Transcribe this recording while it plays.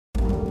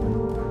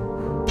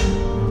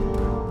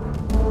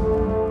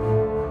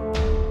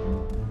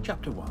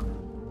Chapter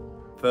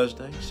 1.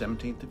 Thursday,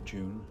 17th of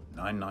June,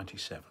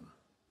 997.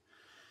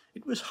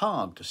 It was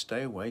hard to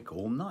stay awake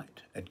all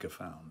night, Edgar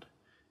found,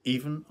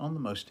 even on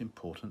the most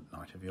important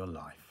night of your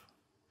life.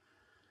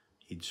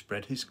 He'd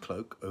spread his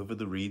cloak over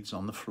the reeds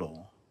on the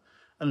floor,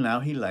 and now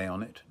he lay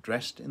on it,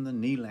 dressed in the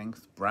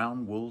knee-length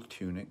brown wool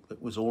tunic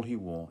that was all he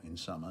wore in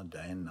summer,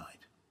 day and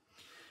night.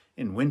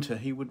 In winter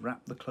he would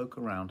wrap the cloak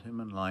around him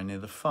and lie near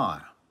the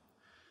fire.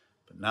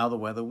 But now the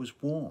weather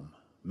was warm.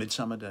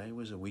 Midsummer Day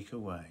was a week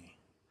away.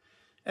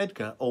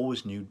 Edgar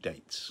always knew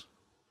dates.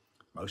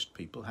 Most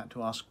people had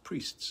to ask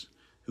priests,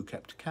 who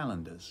kept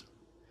calendars.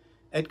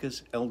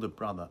 Edgar's elder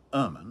brother,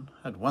 Erman,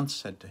 had once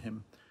said to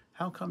him,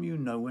 "How come you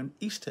know when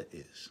Easter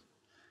is?"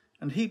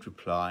 And he'd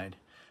replied,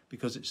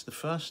 "Because it's the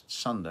first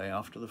Sunday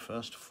after the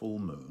first full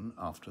moon,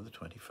 after the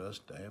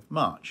 21st day of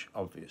March,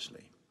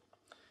 obviously."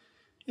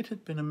 It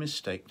had been a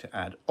mistake to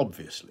add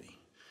 "obviously,"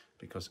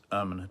 because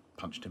Erman had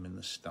punched him in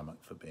the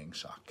stomach for being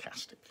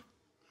sarcastic.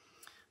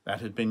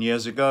 That had been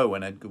years ago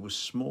when Edgar was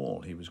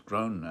small. He was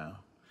grown now.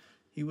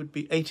 He would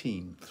be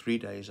 18 3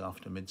 days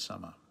after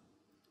midsummer.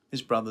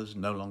 His brothers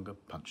no longer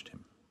punched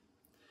him.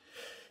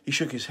 He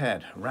shook his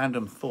head.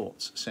 Random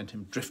thoughts sent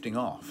him drifting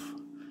off.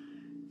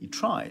 He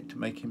tried to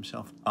make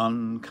himself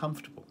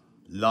uncomfortable,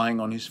 lying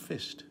on his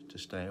fist to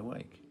stay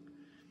awake.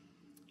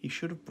 He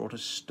should have brought a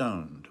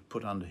stone to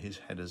put under his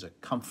head as a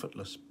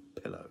comfortless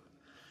pillow,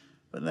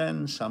 but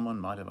then someone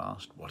might have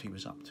asked what he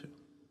was up to.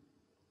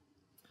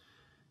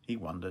 He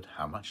wondered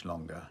how much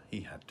longer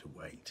he had to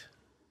wait.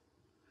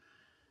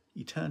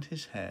 He turned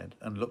his head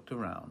and looked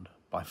around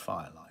by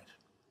firelight.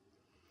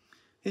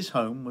 His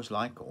home was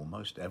like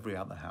almost every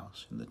other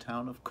house in the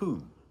town of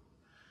Coombe.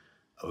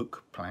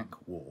 Oak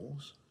plank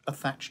walls, a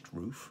thatched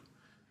roof,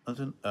 and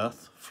an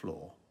earth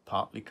floor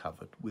partly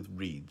covered with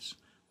reeds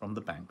from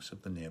the banks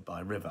of the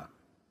nearby river.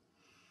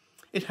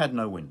 It had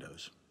no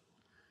windows.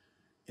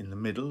 In the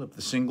middle of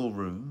the single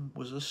room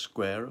was a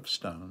square of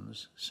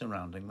stones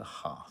surrounding the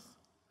hearth.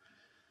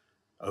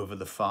 Over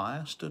the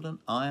fire stood an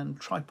iron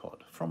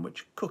tripod from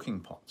which cooking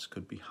pots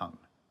could be hung,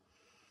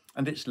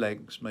 and its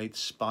legs made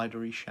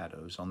spidery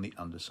shadows on the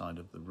underside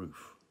of the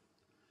roof.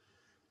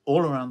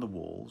 All around the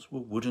walls were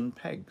wooden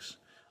pegs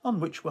on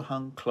which were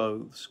hung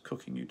clothes,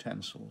 cooking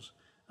utensils,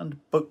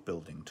 and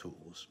boat-building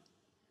tools.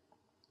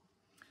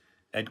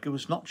 Edgar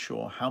was not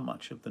sure how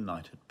much of the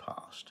night had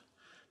passed,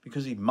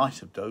 because he might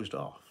have dozed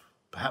off,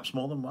 perhaps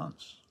more than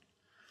once.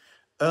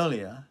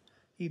 Earlier,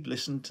 he'd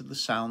listened to the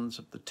sounds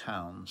of the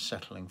town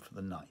settling for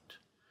the night,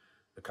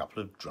 a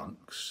couple of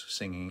drunks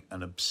singing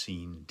an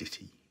obscene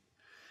ditty,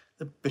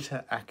 the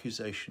bitter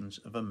accusations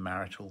of a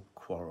marital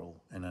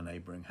quarrel in a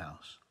neighbouring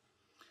house,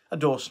 a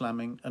door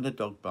slamming and a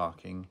dog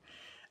barking,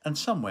 and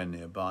somewhere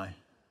nearby,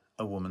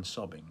 a woman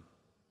sobbing.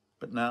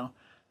 But now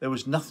there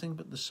was nothing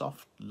but the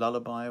soft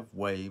lullaby of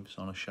waves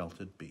on a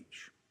sheltered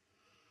beach.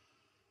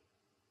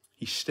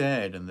 He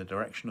stared in the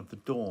direction of the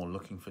door,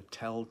 looking for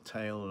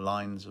telltale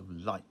lines of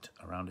light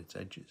around its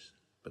edges,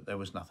 but there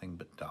was nothing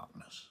but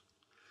darkness.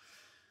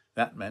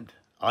 That meant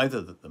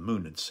either that the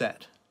moon had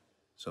set,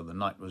 so the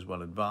night was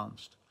well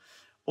advanced,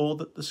 or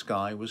that the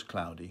sky was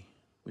cloudy,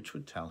 which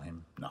would tell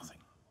him nothing.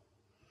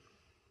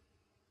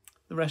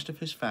 The rest of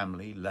his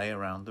family lay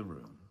around the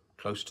room,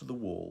 close to the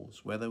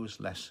walls where there was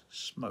less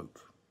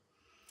smoke.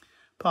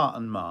 Pa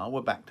and Ma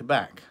were back to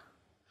back.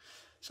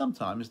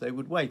 Sometimes they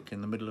would wake in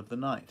the middle of the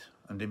night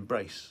and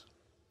embrace,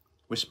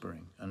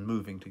 whispering and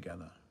moving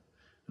together,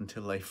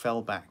 until they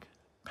fell back,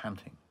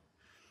 panting.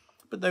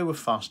 But they were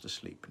fast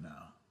asleep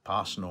now,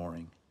 Pa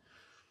snoring.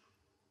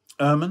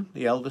 Erman,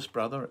 the eldest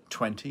brother, at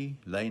 20,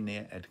 lay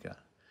near Edgar,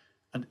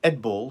 and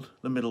Edbald,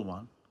 the middle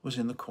one, was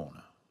in the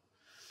corner.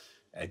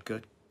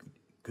 Edgar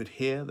could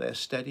hear their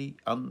steady,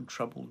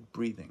 untroubled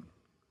breathing.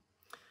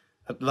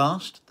 At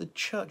last the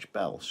church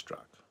bell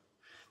struck.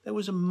 There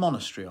was a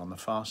monastery on the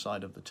far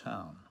side of the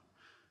town.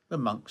 The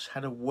monks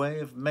had a way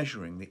of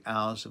measuring the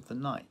hours of the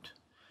night.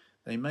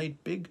 They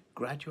made big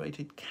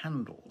graduated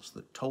candles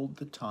that told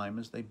the time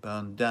as they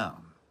burned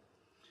down.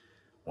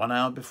 1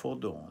 hour before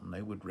dawn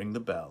they would ring the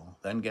bell,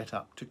 then get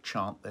up to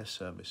chant their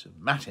service of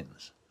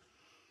matins.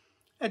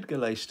 Edgar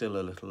lay still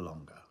a little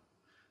longer.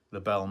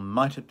 The bell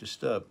might have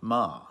disturbed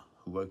Ma,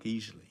 who woke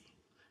easily.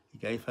 He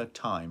gave her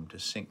time to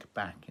sink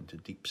back into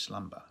deep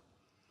slumber.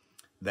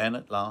 Then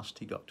at last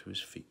he got to his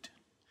feet.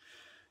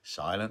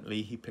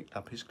 Silently he picked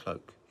up his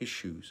cloak, his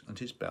shoes, and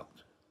his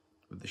belt,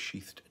 with the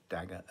sheathed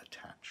dagger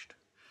attached.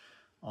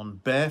 On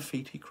bare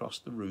feet he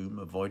crossed the room,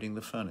 avoiding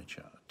the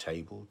furniture, a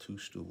table, 2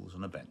 stools,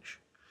 and a bench.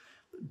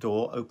 The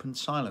door opened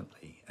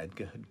silently.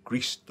 Edgar had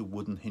greased the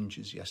wooden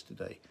hinges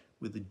yesterday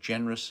with a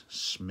generous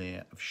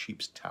smear of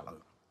sheep's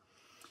tallow.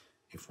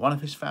 If one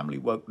of his family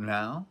woke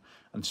now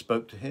and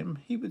spoke to him,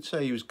 he would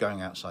say he was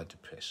going outside to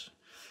piss,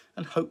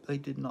 and hope they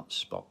did not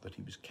spot that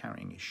he was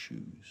carrying his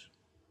shoes.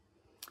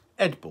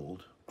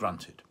 Edbald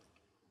grunted.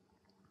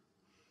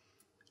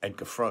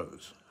 Edgar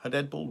froze. Had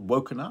Edbald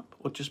woken up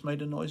or just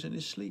made a noise in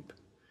his sleep?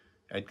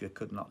 Edgar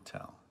could not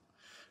tell.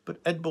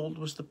 But Edbald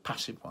was the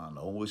passive one,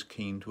 always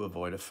keen to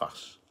avoid a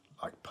fuss,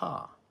 like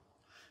Pa.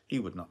 He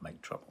would not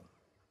make trouble.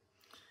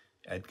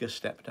 Edgar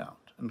stepped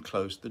out and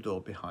closed the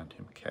door behind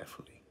him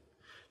carefully.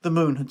 The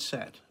moon had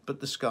set, but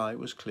the sky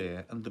was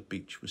clear and the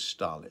beach was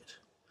starlit.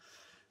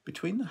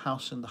 Between the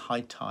house and the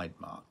high tide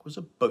mark was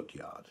a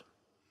boatyard.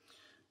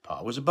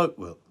 Pa was a boat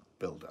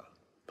builder.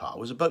 Pa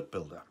was a boat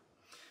builder,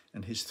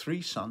 and his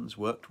 3 sons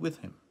worked with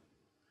him.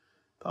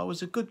 Pa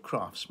was a good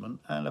craftsman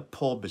and a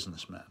poor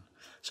businessman,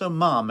 so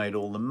Ma made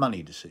all the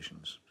money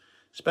decisions,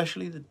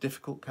 especially the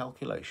difficult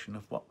calculation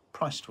of what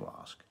price to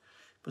ask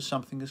for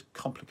something as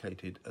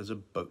complicated as a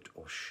boat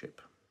or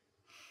ship.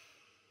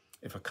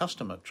 If a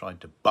customer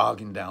tried to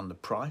bargain down the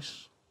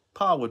price,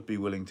 Pa would be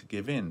willing to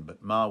give in,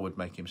 but Ma would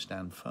make him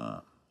stand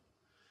firm.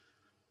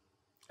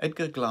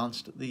 Edgar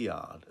glanced at the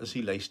yard as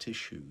he laced his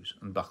shoes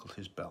and buckled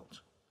his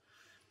belt.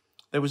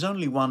 There was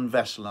only one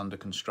vessel under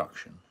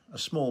construction, a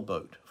small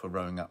boat for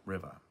rowing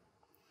upriver.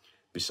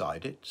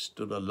 Beside it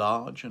stood a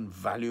large and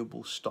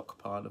valuable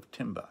stockpile of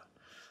timber,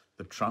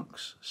 the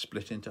trunks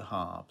split into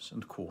halves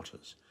and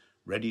quarters,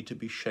 ready to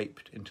be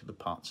shaped into the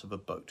parts of a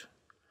boat.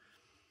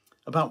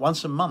 About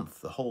once a month,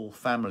 the whole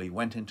family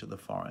went into the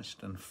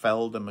forest and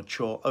felled a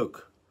mature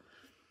oak.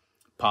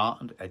 Pa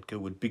and Edgar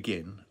would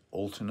begin,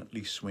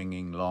 alternately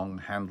swinging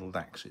long-handled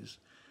axes,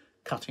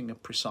 cutting a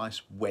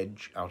precise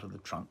wedge out of the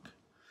trunk.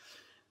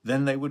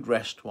 Then they would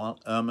rest while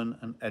Erman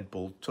and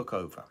Edbald took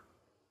over.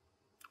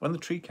 When the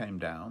tree came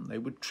down, they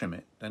would trim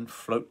it, then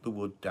float the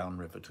wood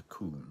downriver to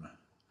Coombe.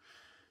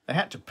 They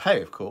had to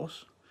pay, of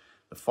course.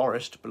 The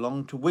forest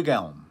belonged to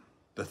Wigelm,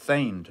 the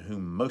thane to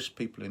whom most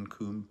people in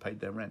Coombe paid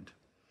their rent,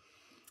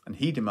 and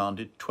he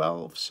demanded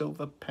 12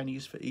 silver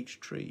pennies for each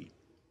tree.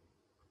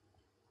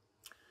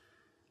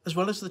 As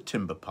well as the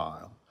timber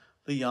pile,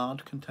 the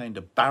yard contained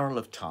a barrel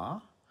of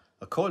tar,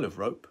 a coil of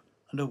rope,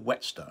 and a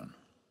whetstone.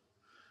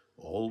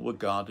 All were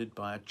guarded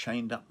by a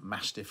chained-up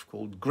mastiff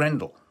called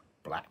Grendel,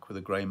 black with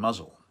a grey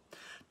muzzle,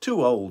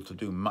 too old to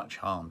do much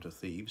harm to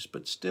thieves,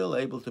 but still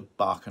able to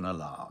bark an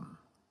alarm.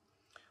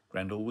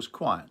 Grendel was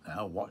quiet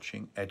now,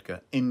 watching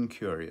Edgar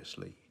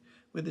incuriously,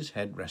 with his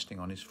head resting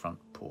on his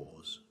front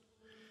paws.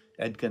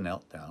 Edgar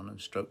knelt down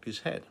and stroked his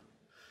head.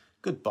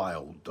 "Goodbye,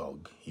 old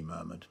dog," he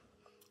murmured,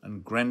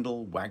 and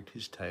Grendel wagged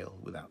his tail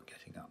without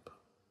getting up.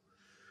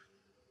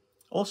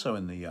 Also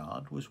in the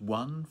yard was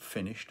one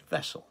finished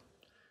vessel,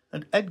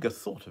 and Edgar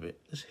thought of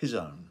it as his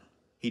own.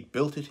 He'd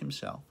built it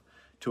himself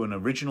to an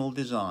original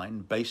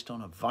design based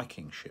on a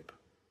Viking ship.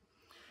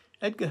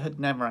 Edgar had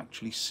never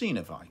actually seen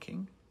a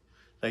Viking.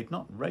 They'd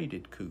not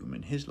raided Coombe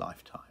in his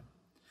lifetime.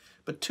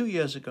 But 2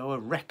 years ago a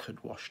wreck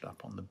had washed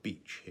up on the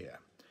beach here,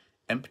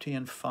 empty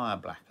and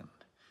fire-blackened,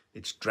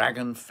 its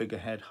dragon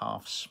figurehead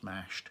half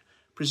smashed,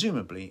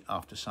 presumably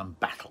after some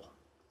battle.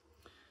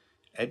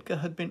 Edgar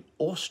had been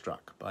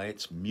awestruck by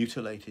its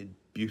mutilated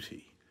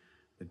beauty,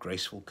 the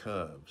graceful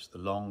curves, the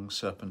long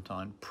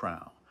serpentine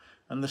prow,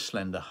 and the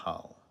slender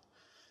hull.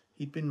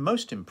 He'd been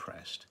most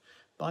impressed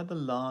by the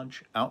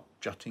large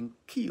out-jutting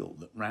keel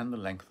that ran the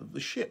length of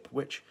the ship,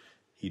 which,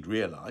 he'd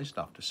realised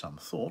after some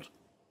thought,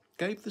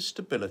 gave the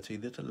stability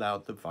that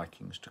allowed the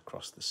Vikings to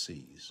cross the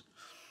seas.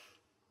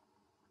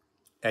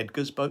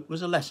 Edgar's boat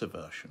was a lesser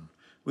version,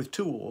 with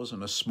 2 oars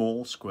and a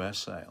small square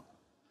sail.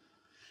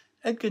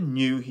 Edgar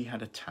knew he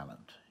had a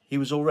talent. He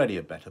was already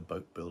a better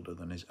boat builder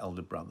than his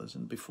elder brothers,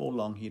 and before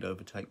long he'd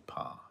overtake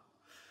Pa.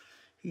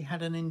 He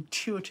had an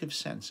intuitive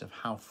sense of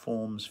how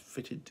forms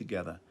fitted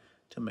together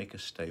to make a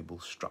stable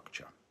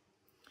structure.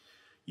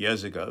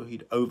 Years ago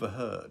he'd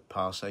overheard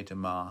Pa say to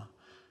Ma,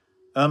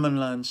 "Erman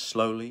learns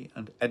slowly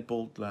and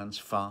Edbald learns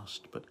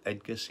fast, but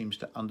Edgar seems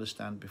to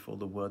understand before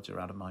the words are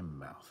out of my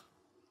mouth."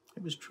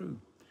 It was true.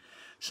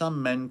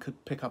 Some men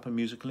could pick up a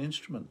musical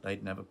instrument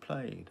they'd never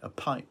played, a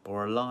pipe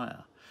or a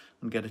lyre,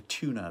 and get a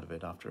tune out of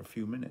it after a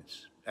few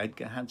minutes.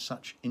 Edgar had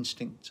such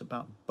instincts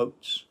about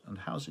boats and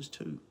houses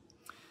too.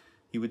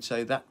 He would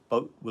say, "That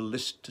boat will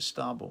list to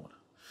starboard,"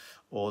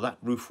 or "that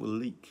roof will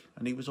leak,"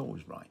 and he was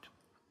always right.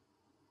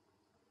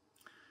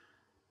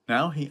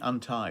 Now he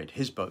untied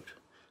his boat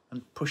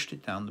and pushed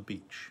it down the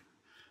beach.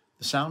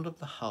 The sound of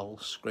the hull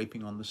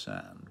scraping on the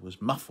sand was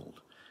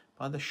muffled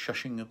by the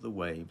shushing of the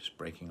waves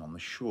breaking on the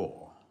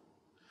shore.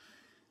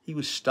 He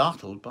was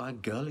startled by a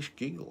girlish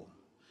giggle.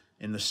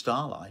 In the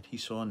starlight he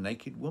saw a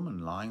naked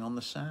woman lying on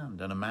the sand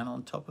and a man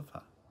on top of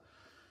her.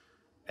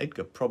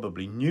 Edgar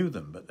probably knew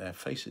them, but their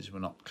faces were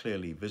not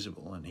clearly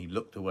visible, and he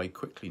looked away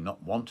quickly,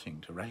 not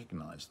wanting to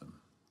recognize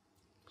them.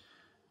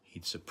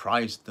 He'd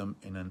surprised them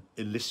in an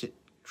illicit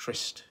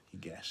tryst, he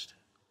guessed.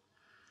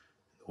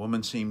 The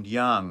woman seemed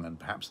young, and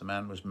perhaps the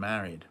man was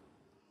married.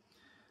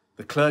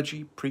 The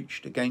clergy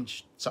preached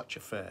against such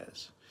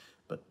affairs,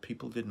 but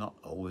people did not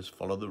always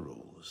follow the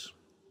rules.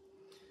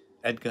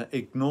 Edgar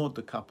ignored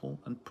the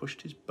couple and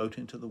pushed his boat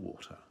into the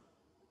water.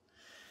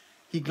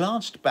 He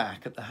glanced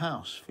back at the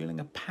house, feeling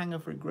a pang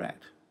of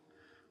regret,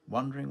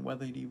 wondering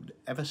whether he would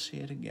ever see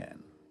it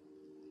again.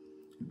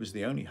 It was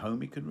the only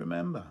home he could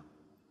remember.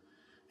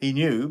 He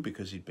knew,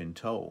 because he'd been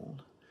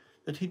told,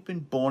 that he'd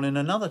been born in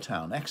another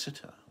town,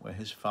 Exeter, where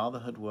his father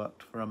had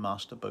worked for a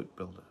master boat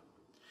builder.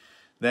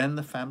 Then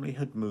the family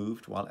had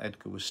moved while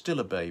Edgar was still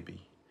a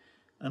baby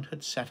and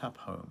had set up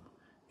home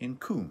in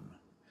Coombe,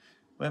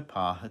 where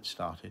Pa had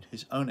started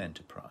his own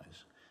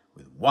enterprise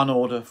with one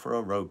order for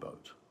a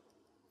rowboat.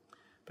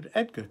 But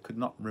Edgar could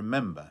not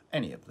remember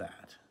any of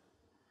that.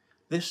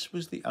 This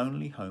was the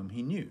only home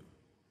he knew,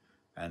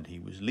 and he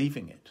was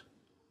leaving it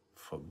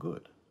for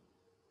good.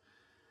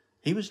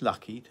 He was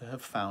lucky to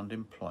have found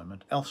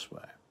employment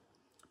elsewhere.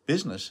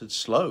 Business had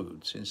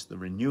slowed since the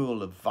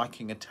renewal of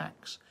Viking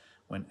attacks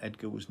when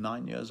Edgar was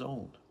 9 years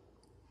old.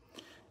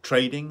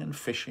 Trading and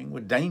fishing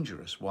were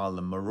dangerous while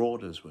the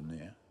marauders were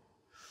near.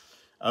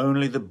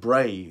 Only the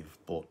brave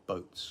bought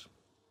boats.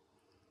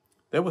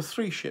 There were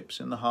 3 ships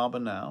in the harbour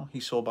now, he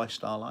saw by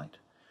starlight,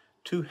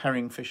 2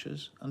 herring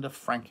fishers and a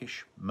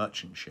Frankish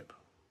merchant ship.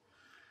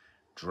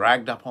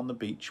 Dragged up on the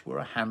beach were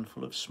a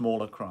handful of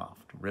smaller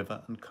craft,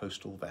 river and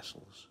coastal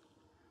vessels.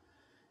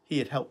 He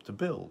had helped to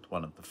build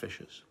one of the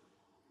fishers.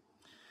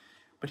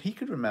 But he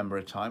could remember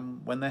a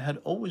time when there had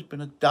always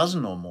been a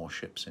dozen or more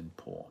ships in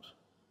port.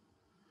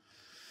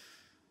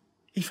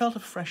 He felt a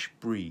fresh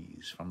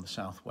breeze from the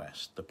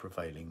southwest, the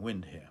prevailing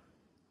wind here.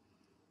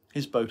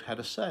 His boat had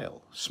a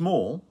sail,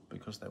 small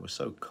because they were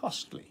so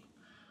costly.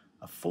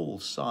 A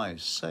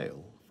full-size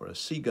sail for a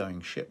seagoing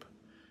ship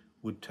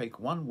would take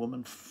one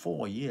woman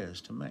 4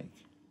 years to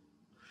make.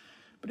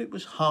 But it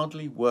was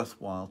hardly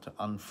worthwhile to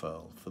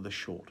unfurl for the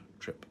short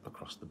trip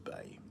across the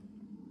bay.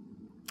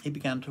 He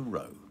began to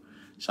row,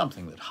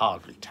 something that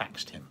hardly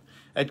taxed him.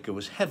 Edgar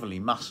was heavily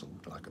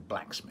muscled like a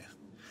blacksmith.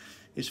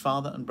 His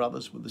father and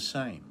brothers were the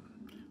same.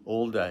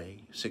 All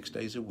day, 6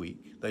 days a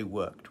week, they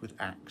worked with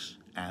axe,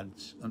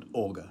 adze and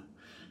auger,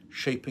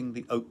 shaping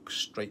the oak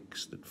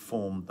strakes that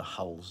formed the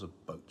hulls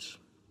of boats.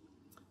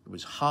 It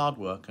was hard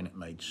work and it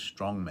made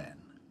strong men.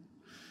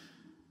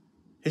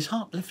 His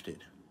heart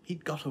lifted.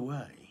 He'd got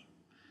away,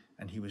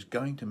 and he was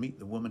going to meet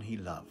the woman he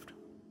loved.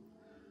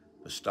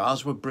 The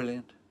stars were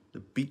brilliant, the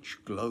beach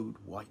glowed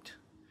white,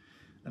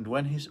 and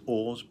when his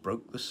oars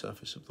broke the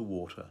surface of the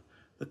water,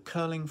 the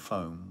curling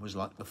foam was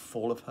like the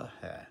fall of her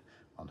hair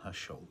on her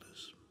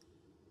shoulders.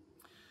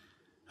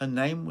 Her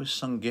name was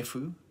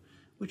Sungifu,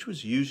 which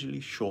was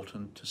usually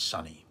shortened to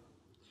Sunny,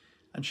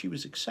 and she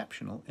was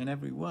exceptional in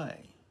every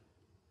way.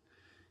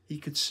 He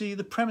could see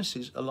the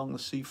premises along the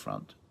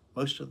seafront,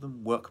 most of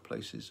them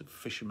workplaces of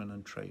fishermen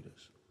and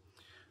traders,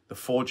 the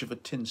forge of a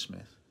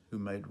tinsmith who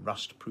made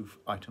rust-proof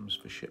items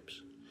for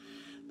ships,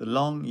 the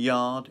long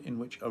yard in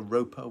which a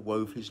roper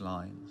wove his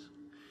lines,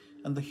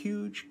 and the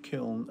huge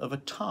kiln of a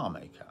tar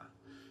maker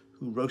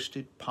who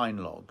roasted pine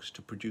logs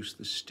to produce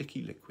the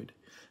sticky liquid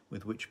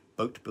with which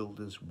boat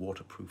builders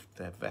waterproofed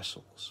their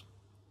vessels.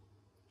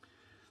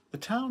 The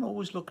town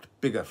always looked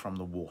bigger from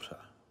the water.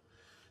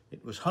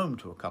 It was home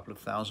to a couple of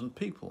thousand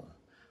people,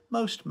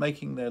 most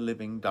making their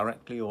living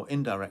directly or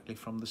indirectly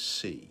from the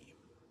sea.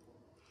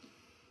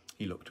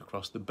 He looked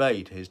across the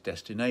bay to his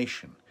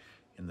destination.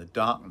 In the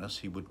darkness,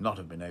 he would not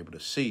have been able to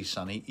see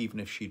Sunny even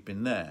if she'd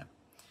been there,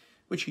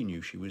 which he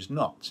knew she was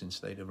not, since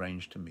they'd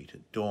arranged to meet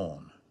at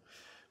dawn.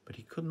 But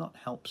he could not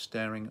help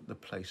staring at the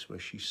place where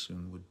she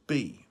soon would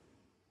be.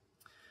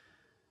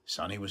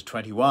 Sunny was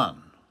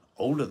 21,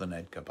 older than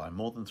Edgar by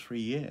more than 3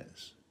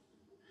 years.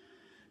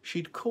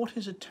 She'd caught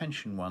his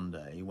attention one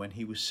day when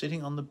he was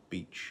sitting on the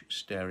beach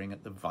staring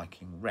at the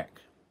Viking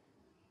wreck.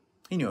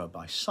 He knew her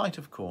by sight,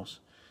 of course.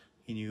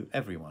 He knew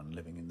everyone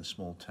living in the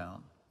small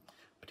town,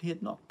 but he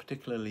had not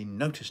particularly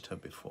noticed her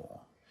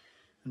before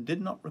and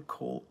did not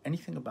recall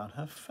anything about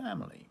her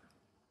family.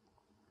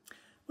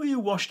 "Were you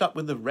washed up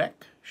with the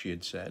wreck?" she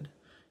had said.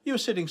 "You were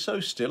sitting so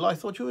still I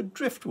thought you were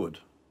driftwood."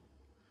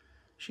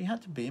 She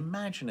had to be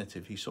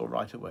imaginative, he saw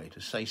right away,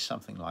 to say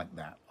something like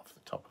that off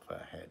the top of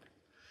her head.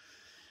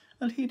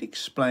 And he'd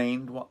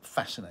explained what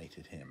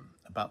fascinated him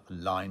about the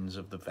lines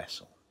of the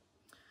vessel,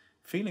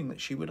 feeling that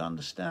she would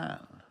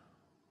understand.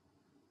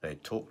 They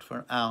had talked for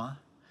an hour,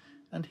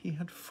 and he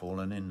had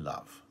fallen in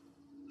love.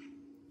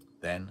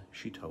 Then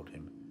she told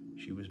him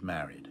she was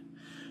married.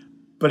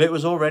 But it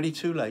was already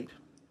too late.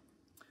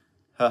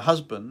 Her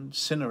husband,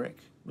 Cynric,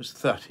 was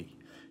 30.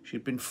 She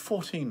had been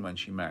 14 when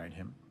she married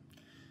him.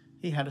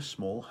 He had a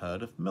small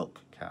herd of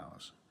milk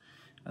cows,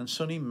 and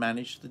Sunny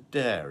managed the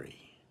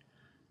dairy.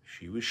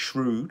 She was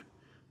shrewd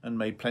and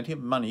made plenty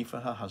of money for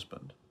her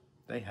husband.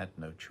 They had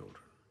no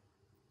children.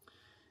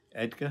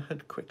 Edgar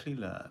had quickly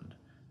learned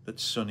that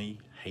Sunny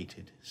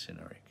hated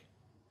Cynric.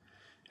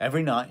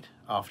 Every night,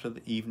 after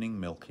the evening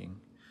milking,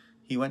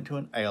 he went to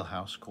an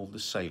alehouse called the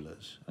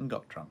Sailors and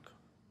got drunk.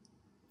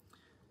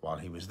 While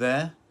he was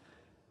there,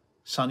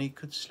 Sunny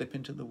could slip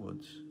into the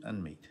woods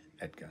and meet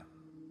Edgar.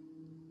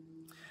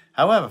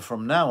 However,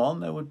 from now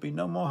on, there would be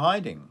no more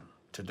hiding.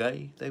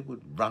 Today, they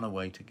would run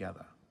away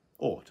together,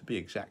 or, to be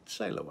exact,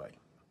 sail away.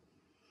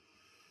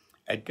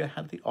 Edgar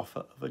had the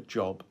offer of a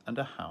job and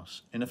a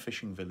house in a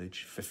fishing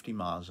village 50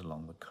 miles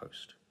along the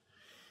coast.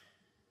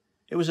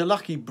 It was a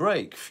lucky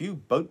break. Few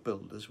boat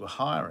builders were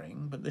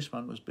hiring, but this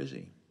one was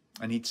busy,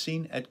 and he'd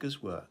seen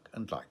Edgar's work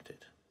and liked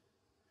it.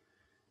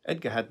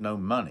 Edgar had no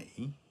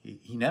money.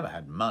 He never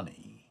had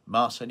money.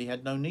 Ma said he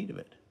had no need of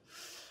it.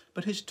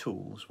 But his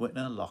tools were in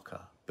a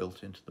locker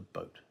built into the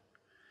boat.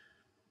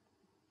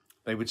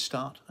 They would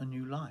start a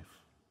new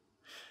life,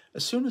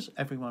 As soon as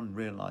everyone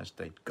realised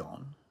they'd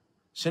gone,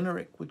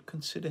 Cynric would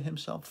consider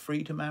himself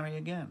free to marry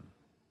again.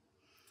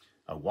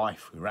 A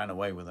wife who ran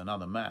away with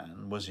another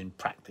man was in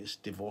practice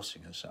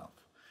divorcing herself.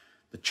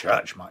 The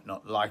church might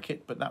not like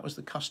it, but that was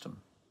the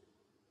custom.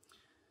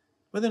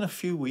 Within a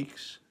few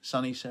weeks,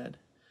 Sonny said,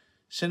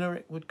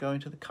 Cynric would go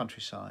into the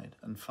countryside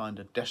and find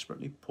a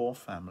desperately poor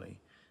family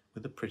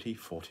with a pretty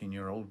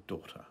 14-year-old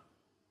daughter.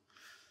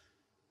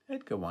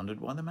 Edgar wondered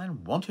why the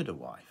man wanted a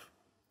wife.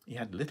 He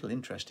had little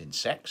interest in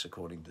sex,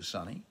 according to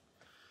Sonny.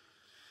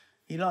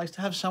 He likes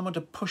to have someone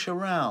to push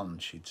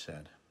around, she'd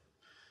said.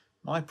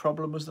 My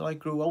problem was that I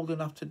grew old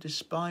enough to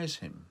despise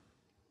him.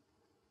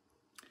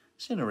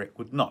 Cynric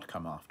would not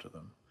come after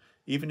them,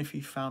 even if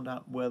he found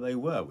out where they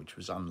were, which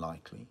was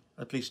unlikely,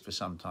 at least for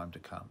some time to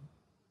come.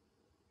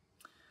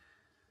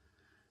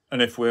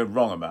 And if we're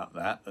wrong about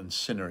that and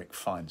Cynric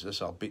finds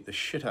us, I'll beat the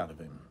shit out of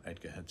him,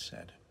 Edgar had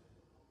said.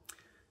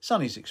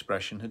 Sonny's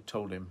expression had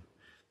told him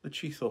that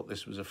she thought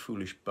this was a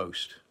foolish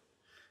boast,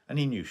 and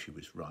he knew she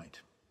was right.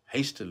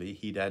 Hastily,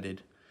 he'd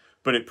added,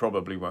 but it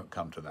probably won't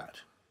come to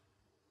that.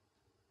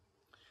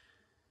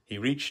 He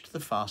reached the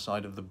far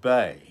side of the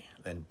bay,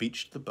 then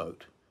beached the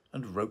boat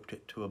and roped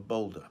it to a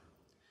boulder.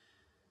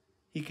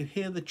 He could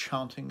hear the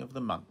chanting of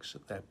the monks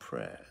at their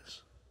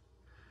prayers.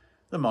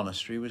 The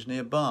monastery was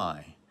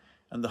nearby,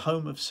 and the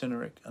home of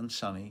Cynric and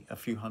Sonny a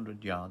few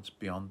hundred yards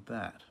beyond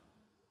that.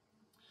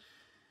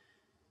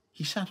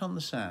 He sat on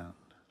the sand,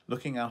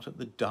 looking out at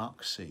the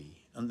dark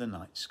sea and the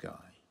night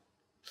sky,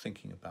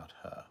 thinking about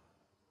her.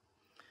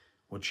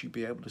 Would she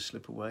be able to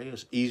slip away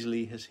as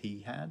easily as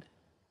he had?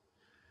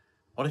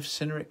 What if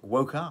Cynric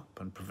woke up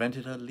and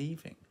prevented her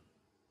leaving?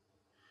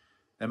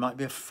 There might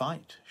be a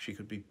fight. She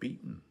could be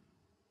beaten.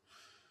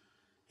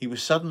 He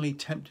was suddenly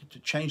tempted to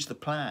change the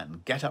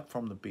plan, get up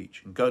from the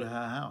beach and go to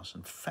her house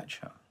and fetch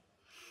her.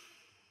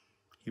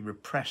 He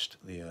repressed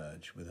the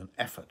urge with an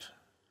effort.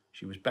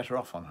 She was better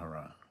off on her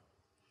own.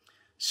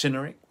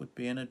 Cynric would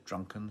be in a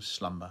drunken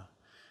slumber,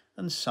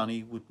 and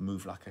Sonny would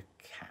move like a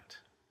cat.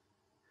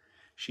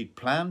 She'd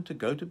planned to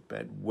go to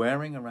bed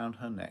wearing around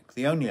her neck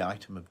the only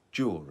item of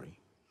jewellery,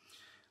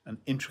 an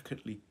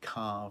intricately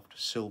carved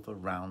silver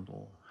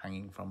roundel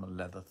hanging from a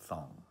leather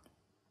thong.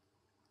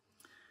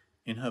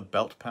 In her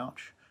belt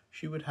pouch,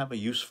 she would have a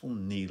useful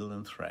needle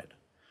and thread,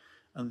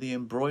 and the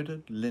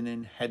embroidered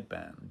linen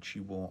headband she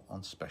wore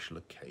on special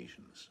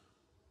occasions.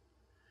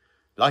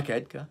 Like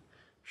Edgar,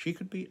 she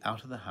could be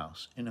out of the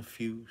house in a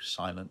few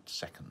silent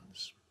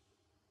seconds.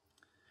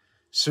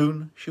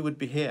 Soon she would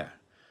be here,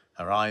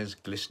 her eyes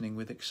glistening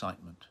with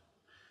excitement,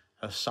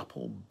 her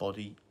supple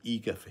body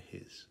eager for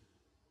his.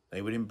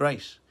 They would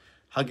embrace,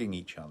 hugging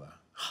each other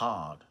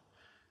hard,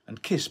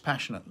 and kiss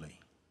passionately.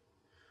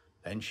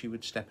 Then she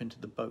would step into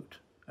the boat,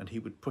 and he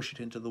would push it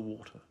into the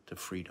water to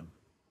freedom.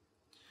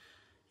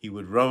 He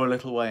would row a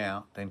little way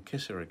out, then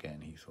kiss her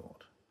again, he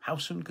thought. How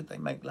soon could they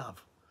make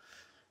love?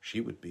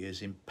 She would be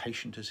as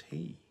impatient as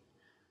he.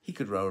 He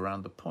could row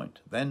around the point,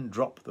 then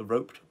drop the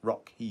roped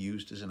rock he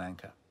used as an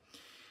anchor,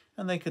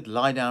 and they could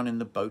lie down in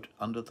the boat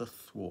under the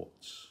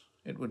thwarts.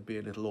 It would be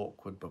a little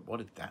awkward, but what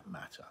did that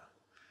matter?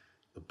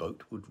 The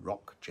boat would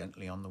rock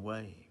gently on the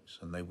waves,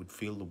 and they would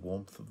feel the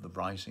warmth of the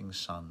rising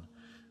sun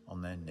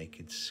on their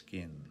naked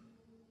skin.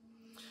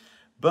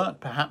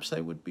 But perhaps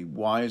they would be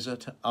wiser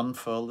to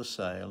unfurl the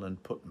sail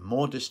and put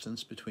more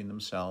distance between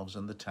themselves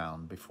and the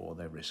town before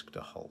they risked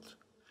a halt.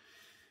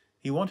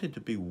 He wanted to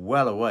be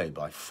well away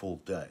by full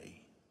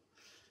day.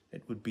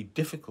 It would be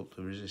difficult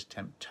to resist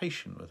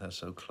temptation with her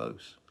so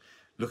close,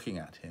 looking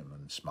at him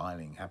and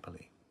smiling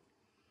happily.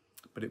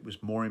 But it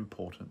was more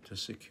important to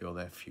secure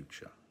their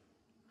future.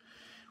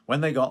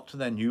 When they got to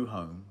their new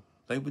home,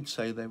 they would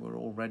say they were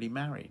already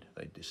married,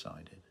 they'd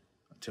decided.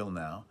 Until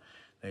now,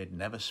 they had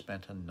never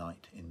spent a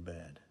night in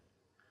bed.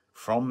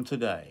 From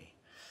today,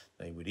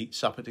 they would eat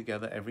supper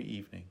together every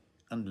evening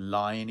and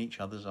lie in each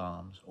other's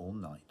arms all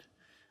night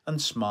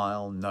and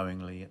smile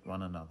knowingly at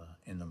one another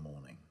in the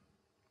morning.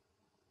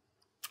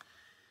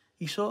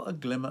 He saw a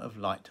glimmer of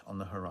light on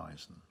the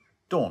horizon.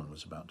 Dawn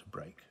was about to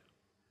break.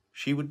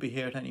 She would be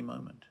here at any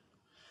moment.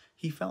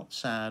 He felt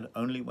sad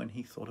only when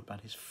he thought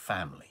about his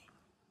family.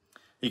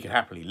 He could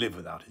happily live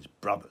without his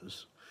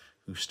brothers,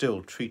 who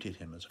still treated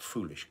him as a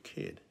foolish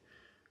kid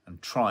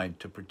and tried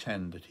to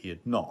pretend that he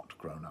had not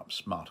grown up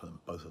smarter than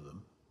both of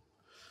them.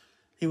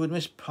 He would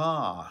miss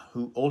Pa,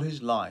 who all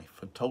his life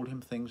had told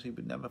him things he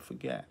would never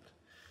forget,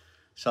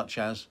 such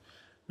as,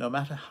 no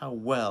matter how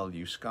well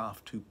you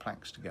scarf two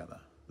planks together,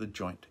 the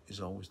joint is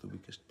always the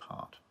weakest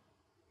part.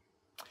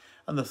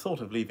 And the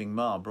thought of leaving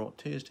Ma brought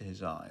tears to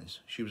his eyes.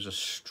 She was a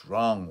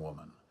strong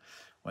woman.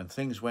 When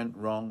things went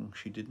wrong,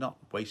 she did not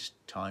waste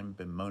time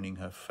bemoaning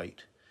her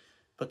fate,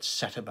 but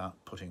set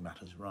about putting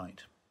matters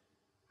right.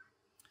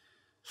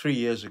 3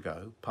 years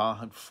ago, Pa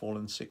had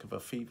fallen sick of a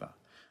fever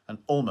and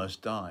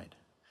almost died,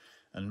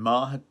 and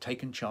Ma had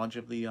taken charge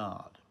of the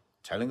yard,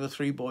 telling the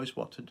 3 boys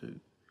what to do,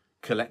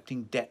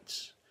 collecting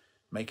debts,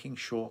 making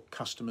sure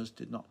customers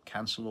did not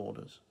cancel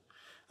orders,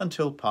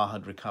 until Pa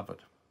had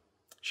recovered.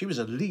 She was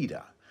a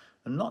leader,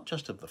 and not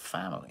just of the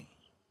family.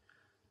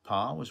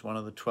 Pa was one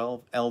of the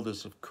 12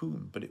 elders of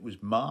Combe, but it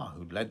was Ma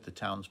who led the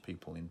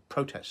townspeople in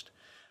protest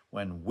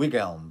when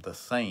Wigelm the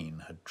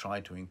Thane had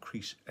tried to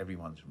increase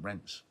everyone's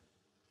rents.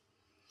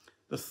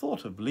 The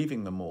thought of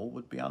leaving them all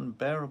would be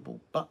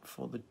unbearable but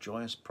for the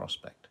joyous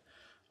prospect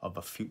of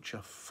a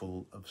future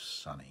full of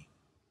sunny.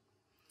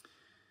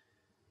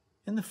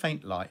 In the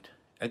faint light,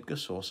 Edgar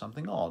saw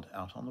something odd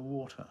out on the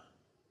water.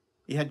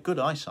 He had good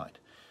eyesight,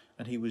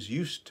 and he was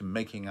used to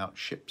making out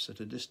ships at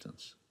a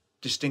distance,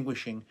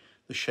 distinguishing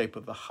the shape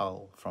of a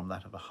hull from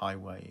that of a high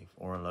wave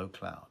or a low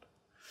cloud.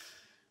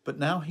 But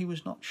now he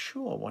was not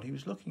sure what he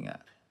was looking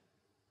at.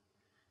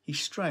 He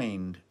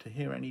strained to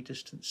hear any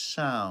distant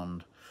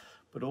sound,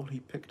 but all he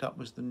picked up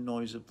was the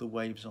noise of the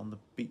waves on the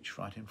beach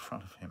right in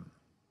front of him.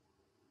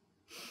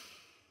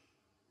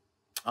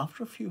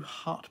 After a few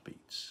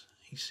heartbeats,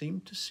 he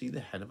seemed to see the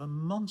head of a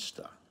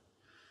monster,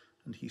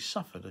 and he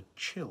suffered a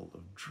chill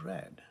of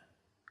dread.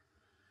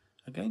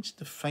 Against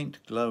the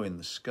faint glow in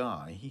the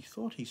sky, he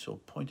thought he saw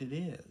pointed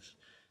ears,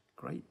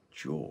 great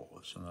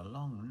jaws, and a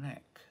long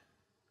neck.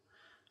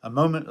 A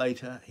moment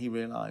later, he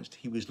realized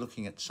he was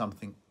looking at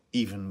something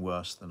even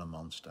worse than a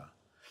monster.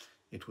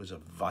 It was a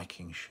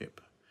Viking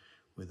ship,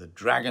 with a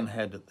dragon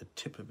head at the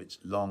tip of its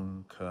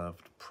long,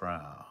 curved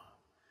prow.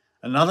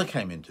 Another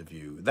came into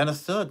view, then a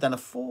third, then a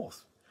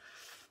fourth.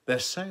 Their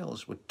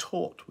sails were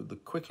taut with the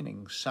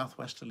quickening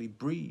southwesterly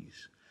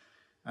breeze,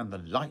 and the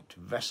light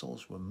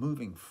vessels were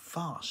moving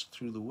fast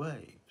through the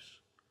waves.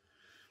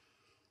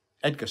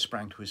 Edgar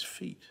sprang to his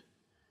feet.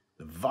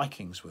 The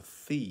Vikings were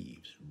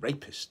thieves,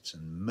 rapists,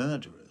 and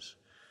murderers.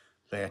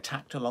 They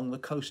attacked along the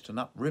coast and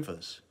up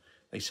rivers.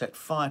 They set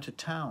fire to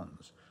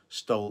towns,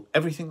 stole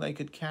everything they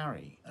could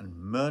carry, and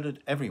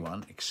murdered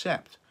everyone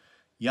except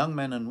young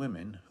men and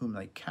women whom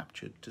they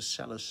captured to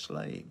sell as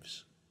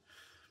slaves.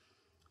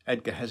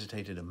 Edgar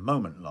hesitated a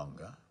moment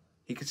longer.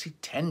 He could see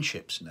 10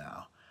 ships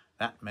now.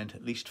 That meant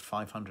at least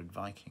 500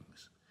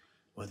 Vikings.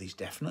 Were these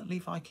definitely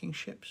Viking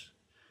ships?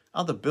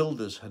 Other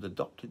builders had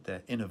adopted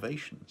their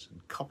innovations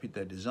and copied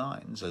their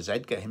designs, as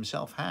Edgar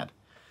himself had.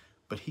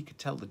 But he could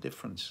tell the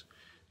difference.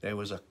 There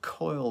was a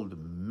coiled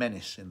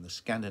menace in the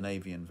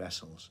Scandinavian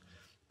vessels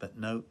that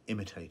no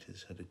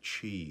imitators had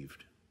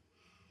achieved.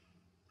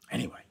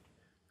 Anyway,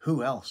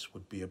 who else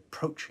would be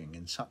approaching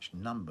in such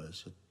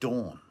numbers at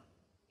dawn?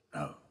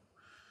 No,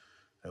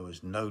 there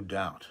was no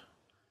doubt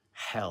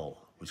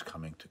hell was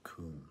coming to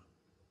Combe.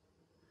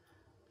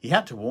 He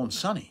had to warn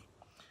Sunny.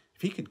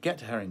 If he could get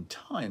to her in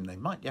time, they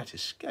might yet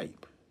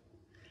escape.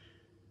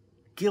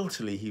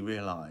 Guiltily, he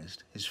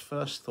realized his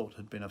first thought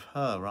had been of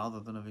her rather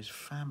than of his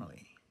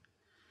family.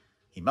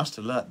 He must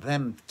alert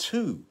them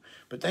too,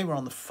 but they were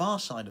on the far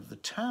side of the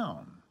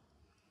town.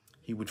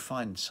 He would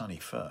find Sunny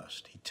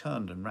first. He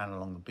turned and ran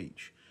along the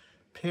beach,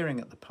 peering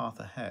at the path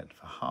ahead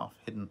for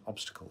half-hidden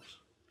obstacles.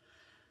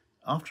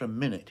 After a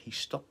minute, he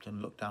stopped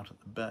and looked out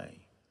at the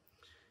bay.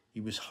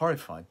 He was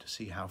horrified to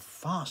see how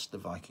fast the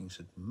Vikings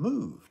had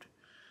moved.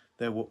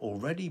 There were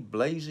already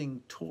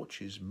blazing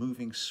torches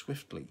moving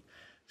swiftly,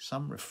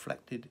 some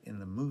reflected in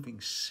the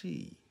moving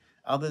sea,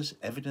 others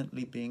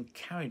evidently being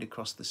carried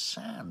across the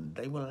sand.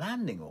 They were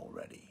landing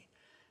already,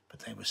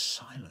 but they were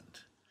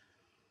silent.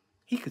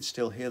 He could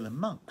still hear the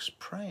monks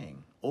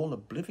praying, all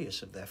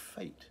oblivious of their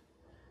fate.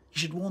 He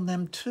should warn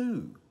them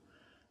too,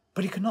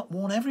 but he could not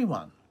warn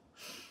everyone.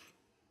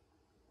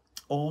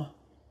 Or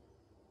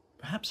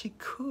perhaps he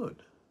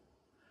could.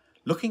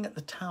 Looking at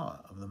the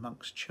tower of the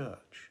monks'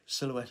 church,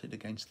 silhouetted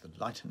against the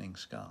lightening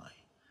sky,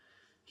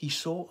 he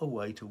saw a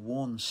way to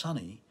warn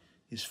Sunny,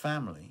 his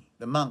family,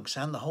 the monks,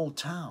 and the whole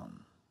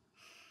town.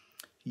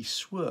 He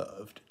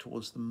swerved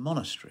towards the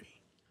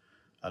monastery.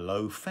 A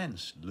low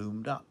fence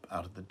loomed up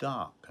out of the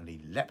dark, and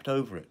he leapt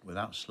over it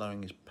without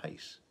slowing his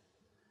pace.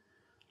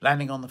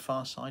 Landing on the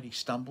far side, he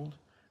stumbled,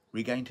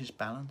 regained his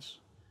balance,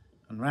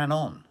 and ran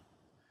on.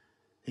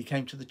 He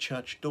came to the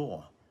church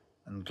door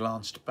and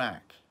glanced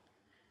back.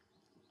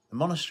 The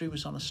monastery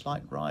was on a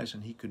slight rise,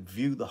 and he could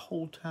view the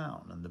whole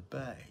town and the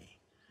bay.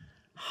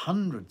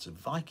 Hundreds of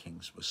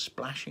Vikings were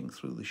splashing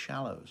through the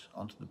shallows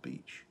onto the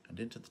beach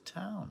and into the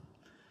town.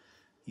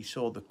 He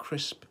saw the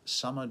crisp,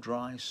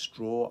 summer-dry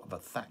straw of a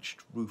thatched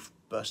roof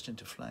burst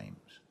into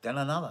flames, then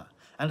another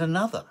and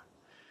another.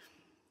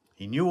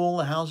 He knew all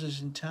the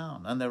houses in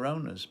town and their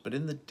owners, but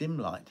in the dim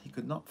light he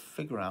could not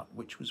figure out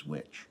which was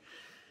which,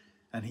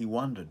 and he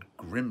wondered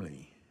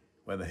grimly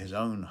whether his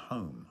own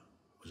home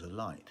was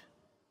alight.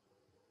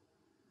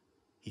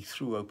 He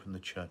threw open the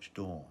church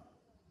door.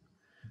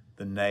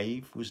 The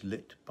nave was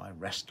lit by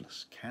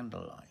restless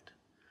candlelight.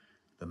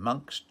 The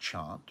monks'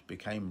 chant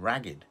became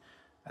ragged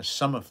as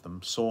some of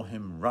them saw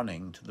him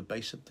running to the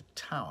base of the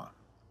tower.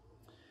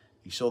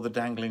 He saw the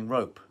dangling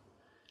rope,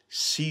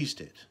 seized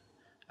it,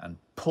 and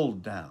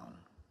pulled down.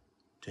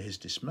 To his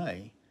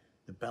dismay,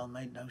 the bell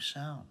made no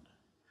sound.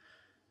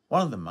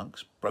 One of the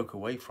monks broke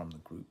away from the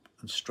group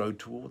and strode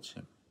towards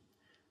him.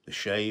 The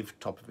shaved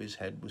top of his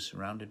head was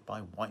surrounded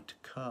by white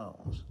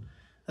curls,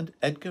 and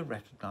Edgar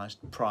recognized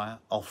Prior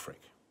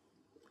Ulfric.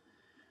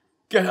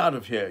 "Get out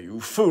of here,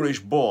 you foolish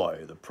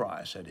boy," the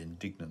prior said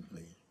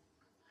indignantly.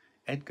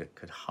 Edgar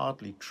could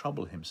hardly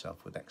trouble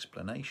himself with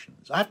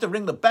explanations. "I have to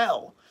ring the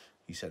bell,"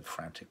 he said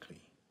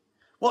frantically.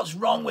 "What's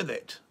wrong with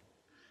it?"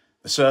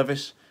 The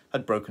service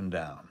had broken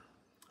down,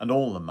 and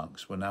all the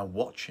monks were now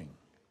watching.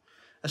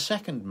 A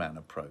second man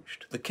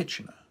approached, the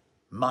Kitchener,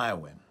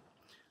 Meyerwin,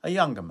 a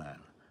younger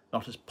man,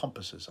 not as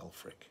pompous as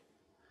Ulfric.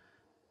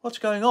 "What's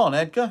going on,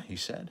 Edgar?" he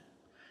said.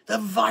 "The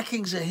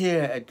Vikings are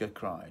here," Edgar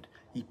cried.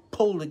 He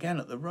pulled again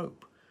at the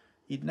rope.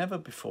 He'd never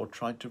before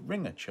tried to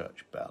ring a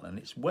church bell, and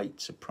its weight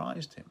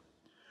surprised him.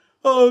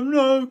 "Oh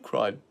no!"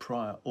 cried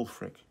Prior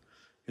Ulfric.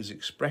 His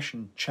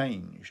expression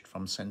changed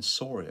from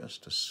censorious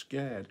to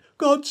scared.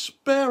 "God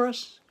spare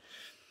us!"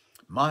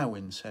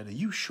 Meyerwin said, "Are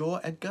you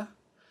sure, Edgar?"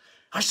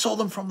 "I saw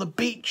them from the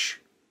beach."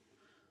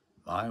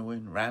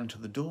 Meyerwin ran to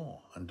the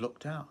door and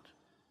looked out.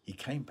 He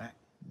came back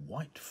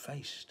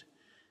white-faced.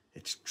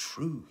 "It's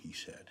true," he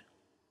said.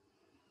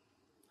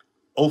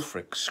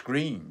 Ulfric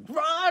screamed,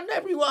 "Run,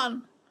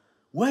 everyone!"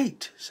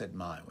 "Wait," said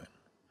Meyerwin.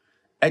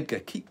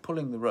 "Edgar, keep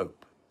pulling the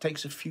rope.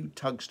 Takes a few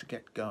tugs to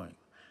get going.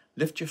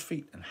 Lift your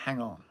feet and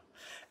hang on.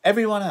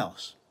 Everyone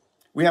else,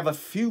 we have a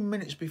few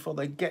minutes before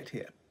they get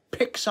here.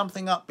 Pick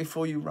something up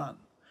before you run.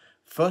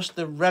 First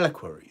the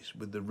reliquaries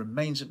with the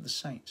remains of the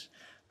saints,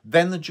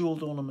 then the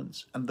jewelled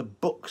ornaments and the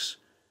books,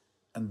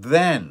 and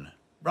then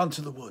run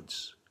to the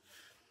woods."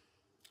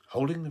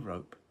 Holding the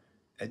rope,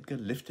 Edgar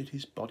lifted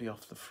his body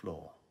off the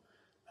floor,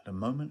 and a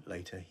moment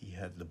later he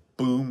heard the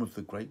boom of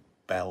the great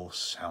bell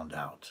sound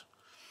out.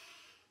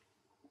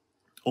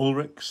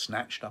 Ulrich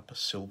snatched up a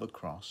silver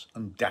cross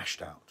and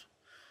dashed out,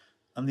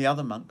 and the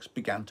other monks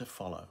began to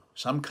follow,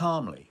 some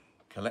calmly,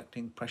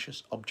 collecting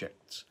precious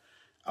objects,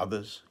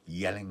 others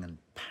yelling and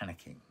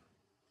panicking.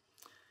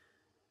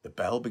 The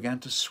bell began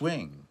to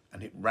swing,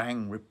 and it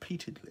rang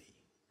repeatedly.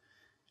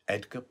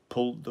 Edgar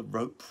pulled the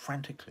rope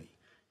frantically,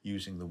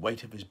 using the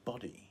weight of his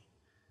body.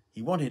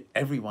 He wanted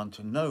everyone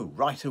to know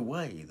right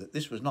away that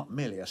this was not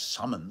merely a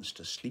summons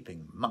to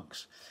sleeping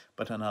monks,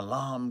 but an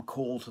alarm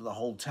call to the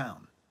whole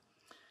town.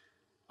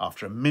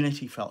 After a minute,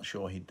 he felt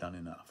sure he'd done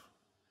enough.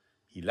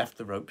 He left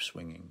the rope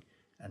swinging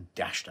and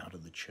dashed out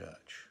of the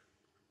church.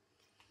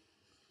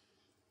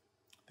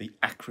 The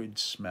acrid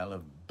smell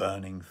of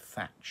burning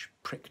thatch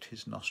pricked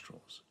his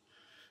nostrils.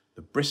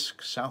 The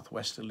brisk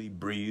southwesterly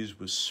breeze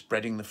was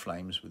spreading the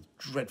flames with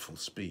dreadful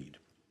speed.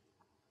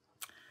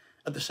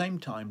 At the same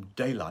time,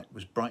 daylight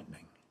was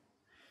brightening.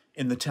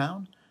 In the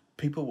town,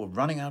 people were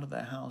running out of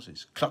their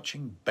houses,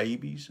 clutching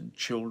babies and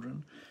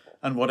children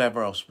and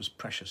whatever else was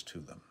precious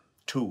to them,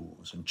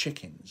 tools and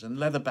chickens and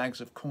leather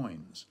bags of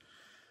coins.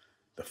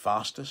 The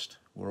fastest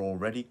were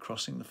already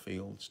crossing the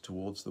fields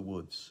towards the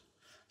woods.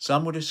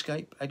 Some would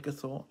escape, Edgar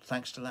thought,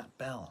 thanks to that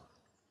bell.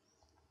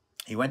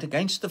 He went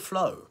against the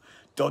flow,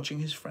 dodging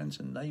his friends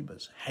and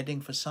neighbours, heading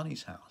for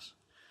Sonny's house.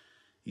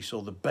 He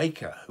saw the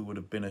baker who would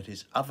have been at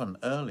his oven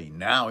early.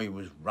 Now he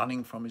was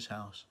running from his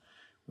house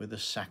with a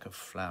sack of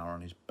flour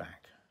on his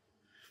back.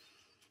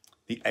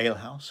 The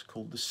alehouse,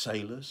 called the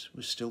Sailors,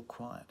 was still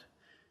quiet,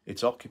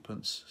 its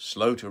occupants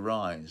slow to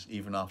rise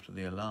even after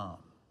the alarm.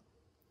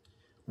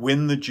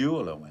 Wynne the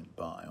jeweller went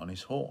by on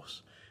his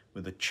horse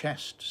with a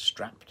chest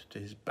strapped to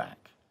his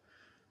back.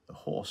 The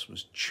horse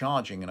was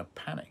charging in a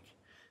panic,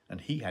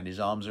 and he had his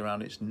arms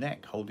around its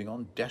neck, holding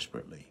on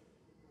desperately.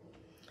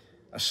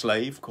 A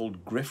slave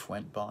called Griff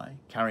went by,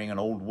 carrying an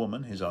old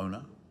woman, his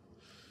owner.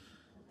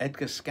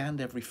 Edgar scanned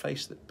every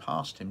face that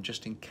passed him,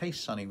 just in case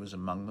Sonny was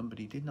among them, but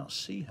he did not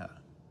see her.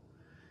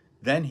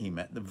 Then he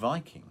met the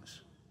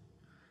Vikings.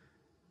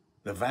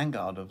 The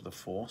vanguard of the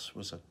force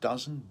was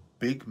 12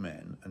 big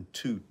men and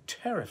 2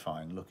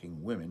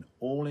 terrifying-looking women,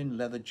 all in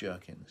leather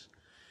jerkins,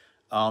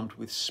 armed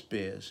with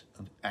spears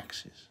and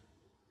axes.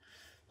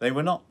 They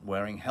were not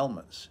wearing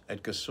helmets,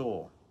 Edgar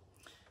saw,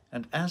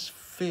 and as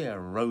fear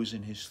rose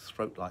in his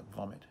throat like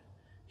vomit,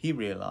 he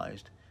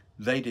realized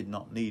they did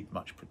not need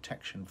much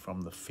protection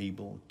from the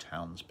feeble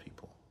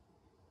townspeople.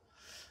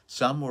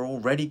 Some were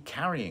already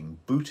carrying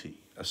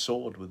booty, a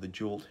sword with a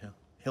jewelled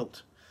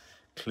hilt,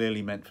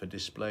 clearly meant for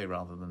display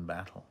rather than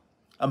battle,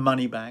 a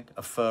money bag,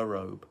 a fur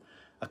robe,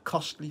 a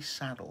costly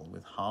saddle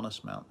with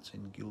harness mounts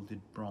in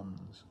gilded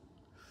bronze.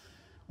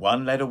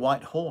 One led a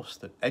white horse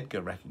that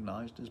Edgar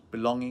recognized as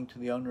belonging to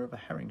the owner of a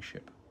herring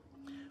ship.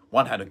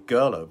 One had a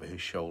girl over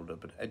his shoulder,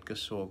 but Edgar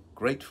saw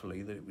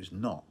gratefully that it was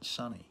not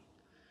Sonny.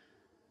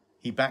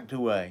 He backed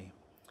away,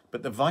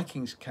 but the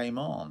Vikings came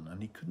on,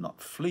 and he could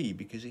not flee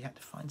because he had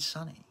to find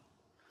Sonny.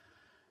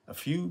 A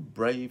few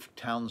brave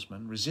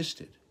townsmen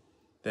resisted.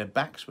 Their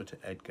backs were to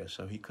Edgar,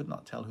 so he could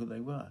not tell who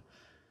they were.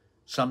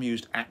 Some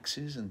used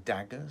axes and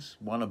daggers,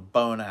 one a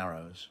bow and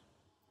arrows.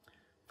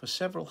 For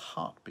several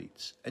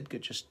heartbeats, Edgar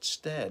just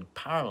stared,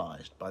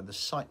 paralyzed by the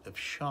sight of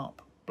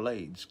sharp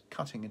blades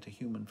cutting into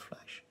human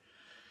flesh,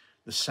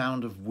 the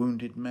sound of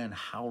wounded men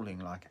howling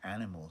like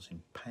animals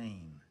in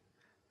pain,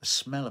 the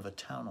smell of a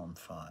town on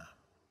fire.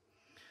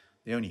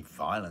 The only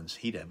violence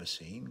he'd ever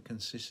seen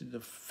consisted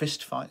of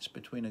fistfights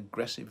between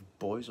aggressive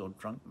boys or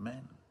drunk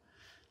men.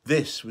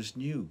 This was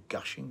new,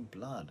 gushing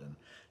blood and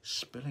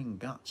spilling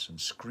guts and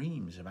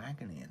screams of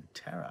agony and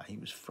terror. He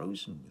was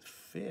frozen with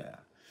fear.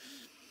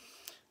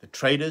 The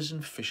traders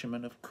and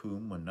fishermen of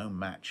Coombe were no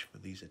match for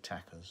these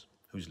attackers,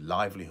 whose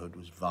livelihood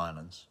was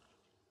violence.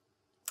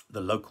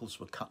 The locals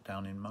were cut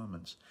down in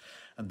moments,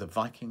 and the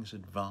Vikings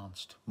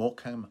advanced, more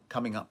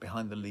coming up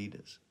behind the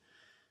leaders.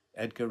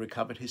 Edgar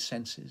recovered his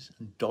senses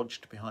and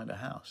dodged behind a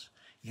house.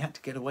 He had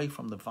to get away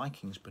from the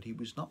Vikings, but he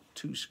was not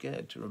too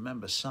scared to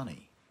remember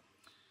Sonny.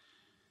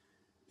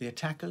 The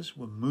attackers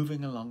were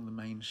moving along the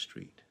main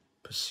street,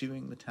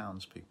 pursuing the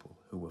townspeople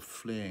who were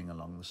fleeing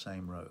along the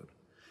same road.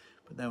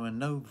 But there were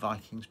no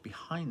Vikings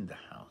behind the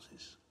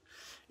houses.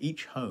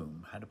 Each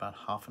home had about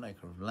half an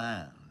acre of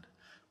land.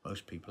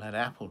 Most people had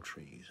apple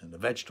trees and a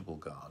vegetable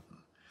garden,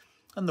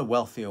 and the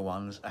wealthier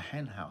ones a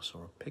hen house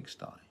or a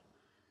pigsty.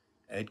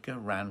 Edgar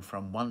ran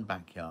from one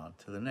backyard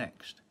to the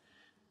next,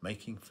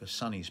 making for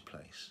Sonny's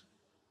place.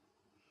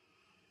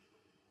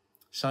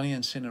 Sonny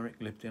and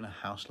Cynric lived in a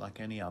house like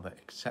any other,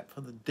 except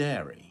for the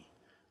dairy,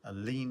 a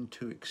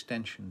lean-to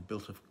extension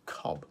built of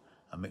cob,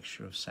 a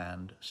mixture of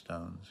sand,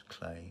 stones,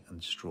 clay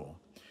and straw,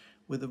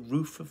 with a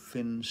roof of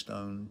thin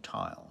stone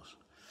tiles,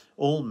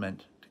 all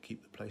meant to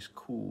keep the place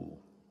cool.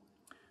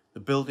 The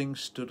building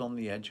stood on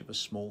the edge of a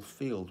small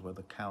field where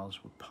the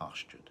cows were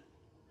pastured.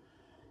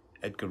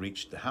 Edgar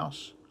reached the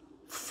house,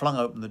 flung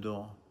open the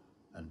door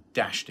and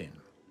dashed in.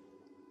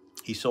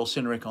 He saw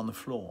Cynric on the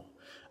floor,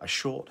 a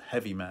short,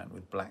 heavy man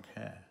with black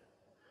hair.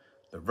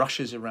 The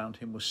rushes around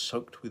him were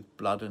soaked with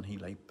blood and he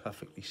lay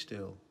perfectly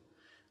still.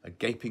 A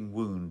gaping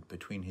wound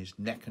between his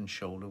neck and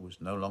shoulder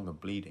was no longer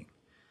bleeding,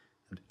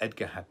 and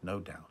Edgar had no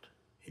doubt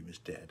he was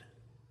dead.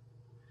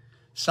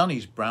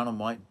 Sonny's brown and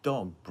white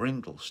dog,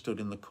 Brindle, stood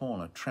in the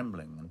corner,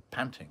 trembling and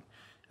panting,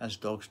 as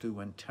dogs do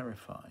when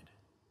terrified.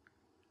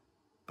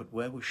 But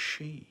where was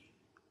she?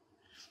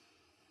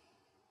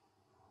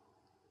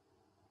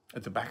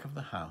 At the back of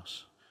the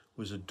house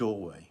was a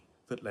doorway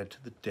that led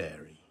to the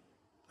dairy.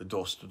 The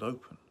door stood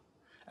open,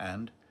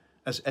 and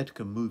as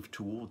Edgar moved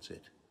towards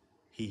it,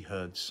 he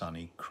heard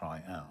Sonny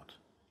cry out.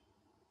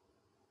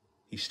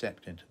 He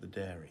stepped into the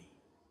dairy.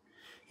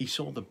 He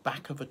saw the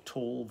back of a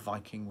tall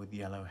Viking with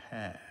yellow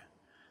hair.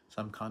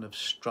 Some kind of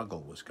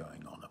struggle was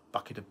going on. A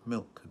bucket of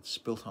milk had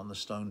spilt on the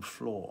stone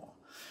floor,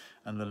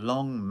 and the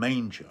long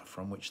manger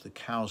from which the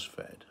cows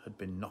fed had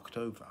been knocked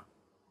over.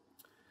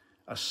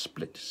 A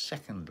split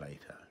second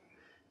later,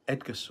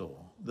 Edgar saw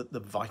that the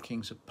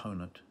Viking's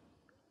opponent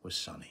was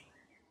Sonny.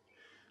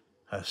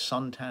 Her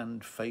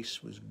suntanned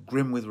face was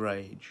grim with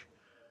rage,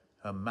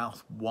 her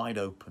mouth wide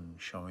open,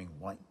 showing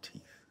white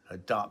teeth, her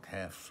dark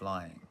hair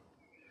flying.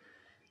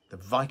 The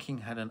Viking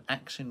had an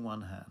axe in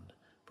one hand,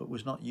 but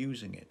was not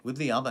using it. With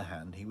the other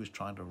hand, he was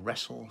trying to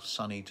wrestle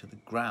Sonny to the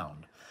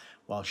ground,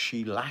 while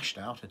she lashed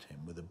out at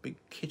him with a big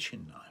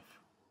kitchen knife.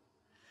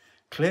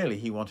 Clearly,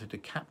 he wanted to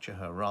capture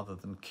her rather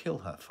than kill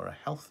her, for a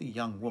healthy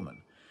young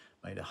woman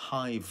made a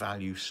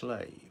high-value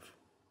slave.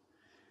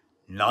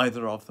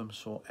 Neither of them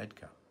saw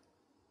Edgar.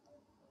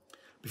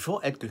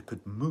 Before Edgar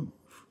could move,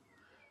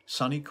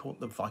 Sonny caught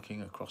the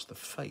Viking across the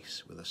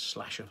face with a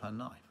slash of her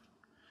knife,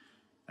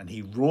 and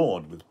he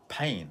roared with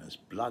pain as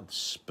blood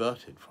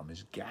spurted from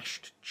his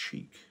gashed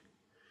cheek.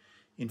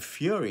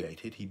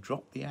 Infuriated, he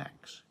dropped the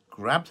axe,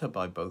 grabbed her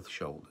by both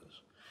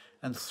shoulders,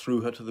 and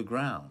threw her to the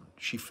ground.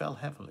 She fell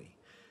heavily,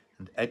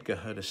 and Edgar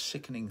heard a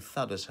sickening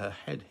thud as her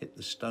head hit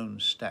the stone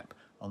step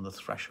on the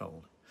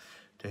threshold.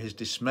 To his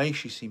dismay,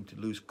 she seemed to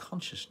lose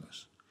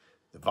consciousness.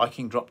 The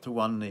Viking dropped to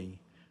one knee,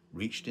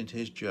 reached into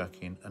his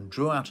jerkin and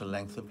drew out a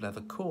length of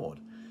leather cord,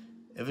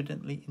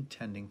 evidently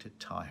intending to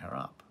tie her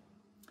up.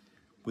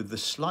 With the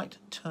slight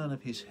turn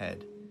of his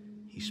head,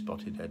 he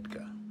spotted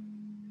Edgar.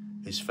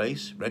 His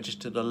face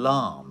registered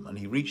alarm, and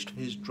he reached for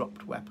his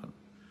dropped weapon.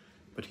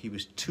 But he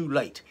was too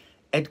late.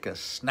 Edgar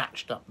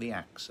snatched up the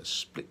axe a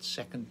split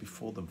second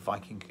before the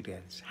Viking could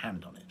get his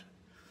hand on it.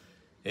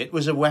 It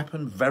was a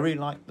weapon very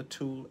like the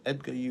tool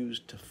Edgar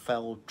used to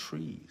fell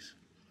trees.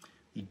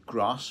 He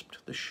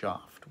grasped the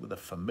shaft with a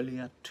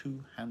familiar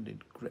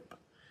two-handed grip.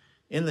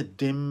 In the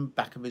dim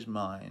back of his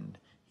mind,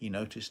 he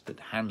noticed that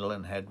handle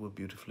and head were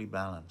beautifully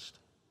balanced.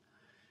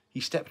 He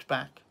stepped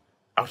back,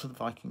 out of the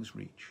Viking's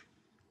reach.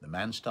 The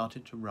man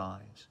started to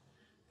rise.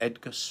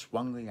 Edgar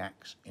swung the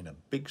axe in a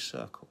big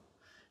circle.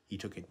 He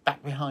took it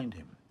back behind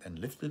him,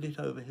 then lifted it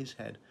over his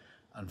head,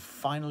 and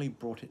finally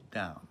brought it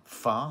down,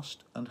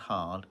 fast and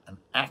hard and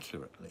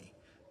accurately,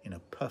 in a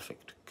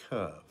perfect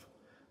curve.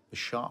 The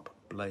sharp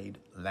blade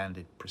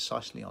landed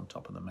precisely on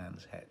top of the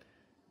man's head.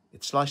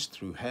 It sliced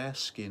through hair,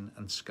 skin,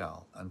 and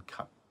skull, and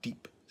cut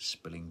deep,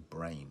 spilling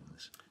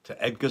brains.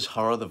 To Edgar's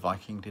horror, the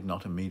Viking did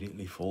not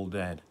immediately fall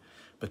dead,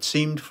 but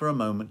seemed for a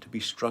moment to be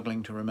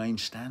struggling to remain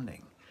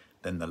standing.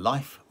 Then the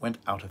life went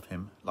out of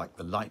him like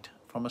the light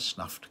from a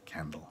snuffed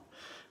candle,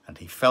 and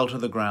he fell to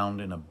the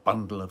ground in a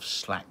bundle of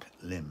slack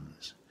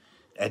limbs.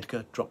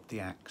 Edgar dropped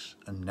the axe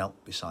and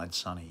knelt beside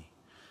Sonny.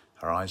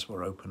 Her eyes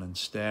were open and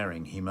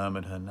staring. He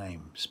murmured her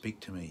name. "Speak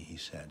to me," he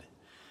said.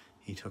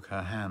 He took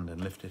her hand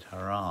and lifted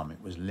her arm.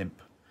 It was limp.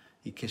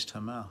 He kissed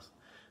her mouth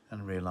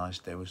and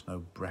realized there was no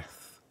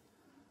breath.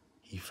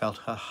 He felt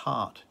her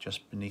heart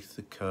just beneath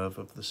the curve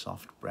of the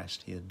soft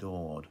breast he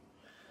adored.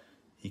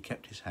 He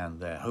kept his hand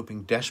there,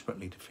 hoping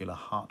desperately to feel a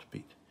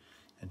heartbeat,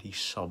 and he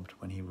sobbed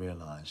when he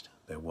realized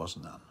there was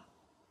none.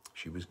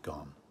 She was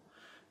gone,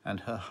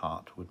 and her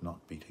heart would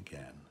not beat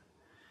again.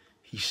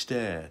 He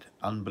stared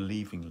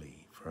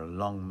unbelievingly for a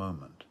long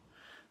moment.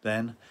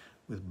 Then,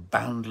 with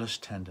boundless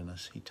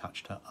tenderness, he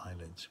touched her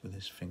eyelids with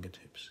his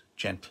fingertips,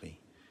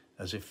 gently,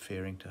 as if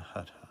fearing to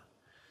hurt her,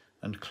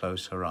 and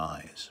closed her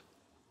eyes.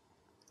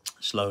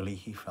 Slowly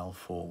he fell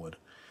forward,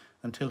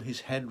 until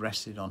his head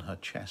rested on her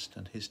chest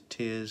and his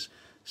tears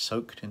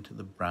soaked into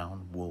the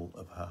brown wool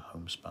of her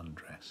homespun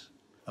dress.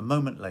 A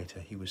moment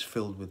later he was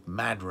filled with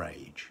mad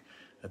rage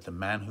at the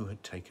man who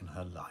had taken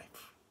her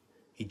life.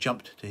 He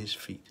jumped to his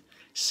feet,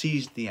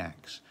 seized the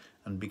axe,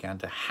 and began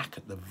to hack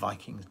at the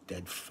Viking's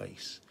dead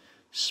face,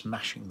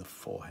 smashing the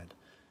forehead,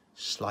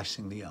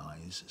 slicing the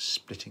eyes,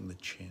 splitting the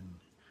chin.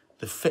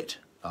 The fit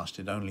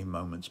lasted only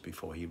moments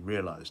before he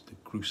realized the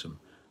gruesome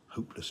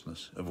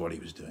hopelessness of what he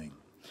was doing.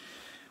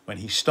 When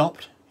he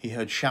stopped, he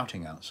heard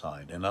shouting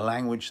outside in a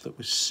language that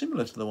was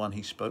similar to the one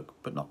he spoke,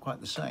 but not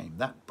quite the same.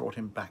 That brought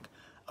him back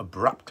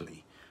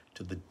abruptly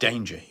to the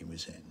danger he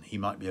was in. He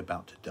might be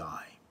about to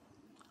die.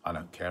 I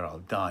don't care, I'll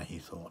die, he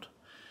thought.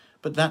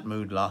 But that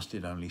mood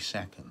lasted only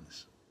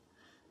seconds.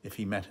 If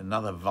he met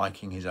another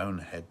Viking, his own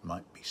head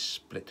might be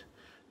split,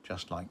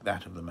 just like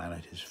that of the man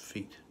at his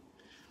feet.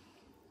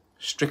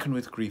 Stricken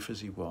with grief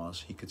as he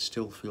was, he could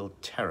still feel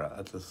terror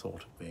at the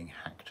thought of being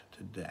hacked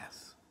to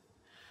death.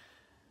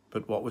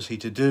 But what was he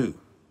to do?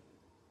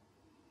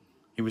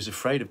 He was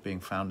afraid of being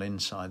found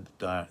inside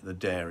the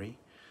dairy,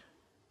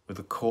 with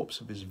the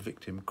corpse of his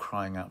victim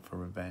crying out for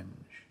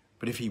revenge.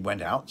 But if he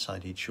went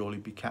outside, he'd surely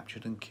be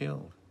captured and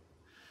killed.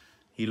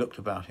 He looked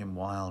about him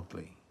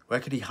wildly.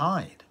 Where could he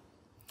hide?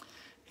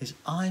 His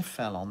eye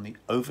fell on the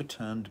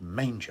overturned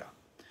manger,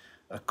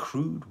 a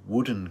crude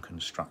wooden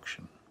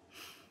construction.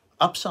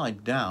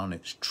 Upside down,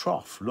 its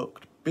trough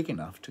looked big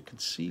enough to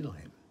conceal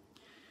him.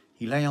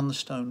 He lay on the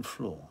stone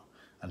floor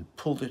and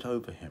pulled it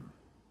over him.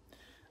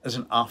 As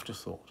an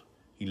afterthought,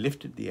 he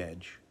lifted the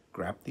edge,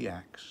 grabbed the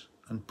axe,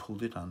 and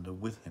pulled it under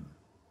with him.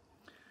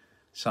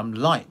 Some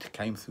light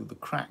came through the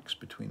cracks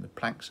between the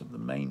planks of the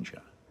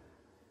manger.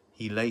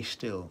 He lay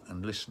still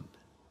and listened.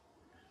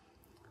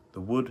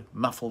 The wood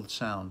muffled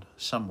sound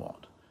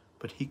somewhat,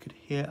 but he could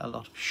hear a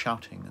lot of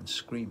shouting and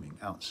screaming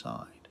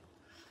outside.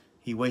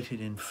 He waited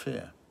in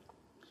fear.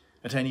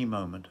 At any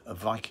moment, a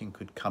Viking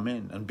could come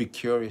in and be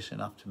curious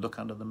enough to look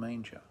under the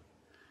manger.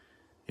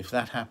 If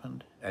that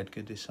happened,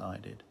 Edgar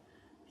decided,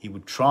 he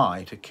would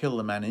try to kill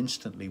the man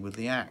instantly with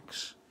the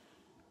axe,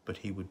 but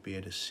he would be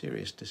at a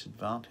serious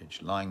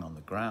disadvantage lying on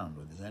the ground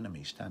with his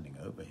enemy standing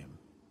over him.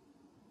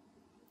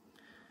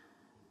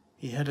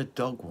 He heard a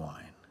dog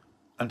whine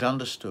and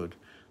understood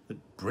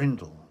that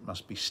Brindle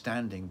must be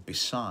standing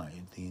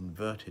beside the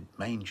inverted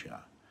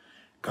manger.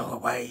 "Go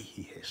away,"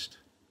 he hissed.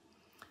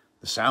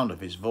 The sound of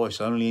his voice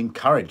only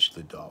encouraged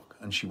the dog,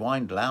 and she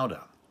whined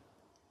louder.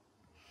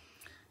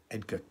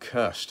 Edgar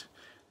cursed,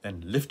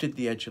 then lifted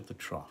the edge of the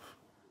trough,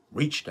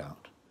 reached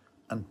out,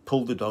 and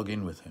pulled the dog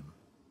in with him.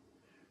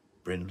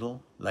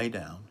 Brindle lay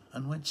down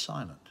and went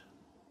silent.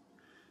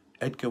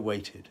 Edgar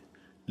waited,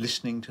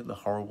 listening to the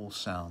horrible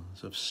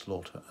sounds of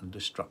slaughter and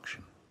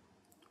destruction.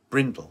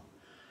 Brindle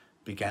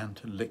began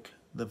to lick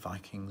the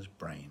Viking's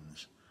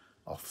brains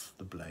off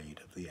the blade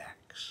of the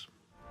axe.